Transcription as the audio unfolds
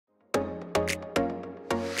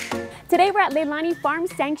Today we're at Leilani Farm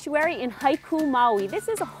Sanctuary in Haiku, Maui. This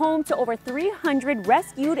is a home to over 300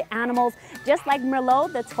 rescued animals, just like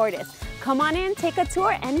Merlot the tortoise. Come on in, take a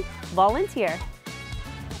tour, and volunteer.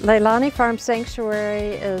 Leilani Farm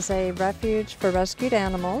Sanctuary is a refuge for rescued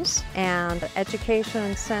animals and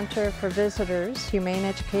education center for visitors, humane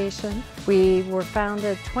education. We were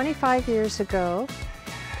founded 25 years ago,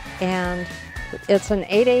 and it's an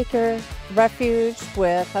 8-acre refuge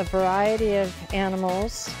with a variety of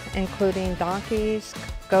animals, including donkeys,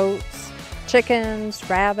 goats, chickens,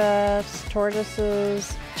 rabbits,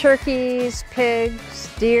 tortoises, turkeys, pigs,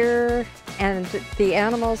 deer, and the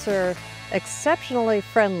animals are exceptionally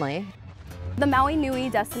friendly. The Maui Nui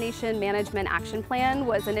Destination Management Action Plan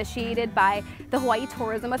was initiated by the Hawaii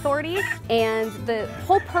Tourism Authority, and the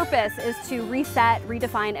whole purpose is to reset,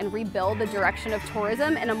 redefine, and rebuild the direction of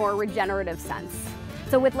tourism in a more regenerative sense.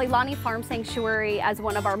 So with Leilani Farm Sanctuary as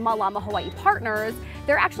one of our Malama Hawaii partners,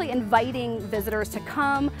 they're actually inviting visitors to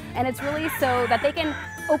come, and it's really so that they can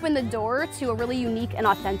open the door to a really unique and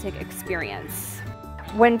authentic experience.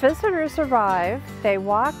 When visitors arrive, they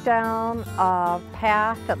walk down a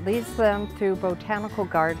path that leads them through botanical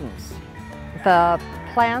gardens. The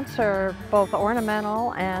plants are both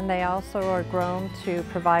ornamental and they also are grown to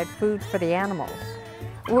provide food for the animals.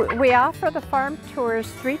 We offer the farm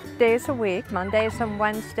tours 3 days a week, Mondays and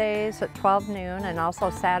Wednesdays at 12 noon and also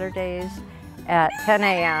Saturdays at 10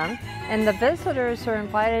 a.m. And the visitors are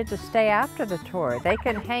invited to stay after the tour. They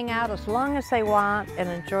can hang out as long as they want and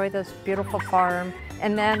enjoy this beautiful farm.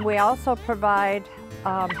 And then we also provide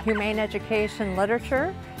humane education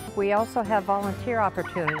literature. We also have volunteer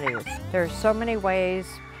opportunities. There are so many ways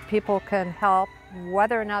people can help,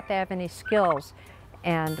 whether or not they have any skills.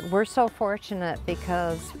 And we're so fortunate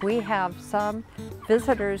because we have some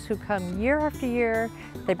visitors who come year after year.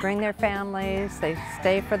 They bring their families, they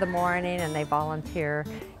stay for the morning, and they volunteer.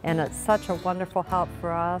 And it's such a wonderful help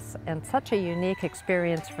for us and such a unique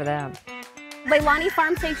experience for them. Leilani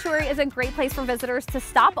Farm Sanctuary is a great place for visitors to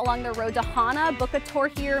stop along the road to Hana, book a tour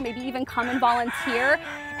here, maybe even come and volunteer.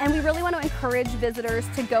 And we really want to encourage visitors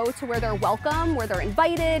to go to where they're welcome, where they're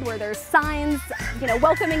invited, where there's signs,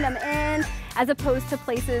 welcoming them in, as opposed to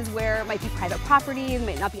places where it might be private property,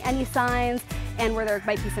 might not be any signs, and where there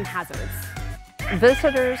might be some hazards.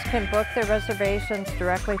 Visitors can book their reservations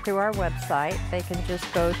directly through our website. They can just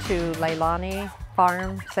go to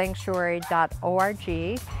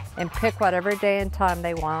leilanifarmsanctuary.org and pick whatever day and time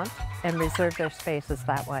they want and reserve their spaces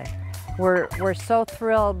that way. We're so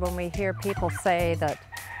thrilled when we hear people say that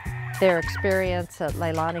their experience at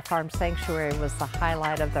Leilani Farm Sanctuary was the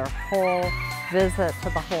highlight of their whole visit to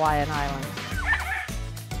the Hawaiian Islands.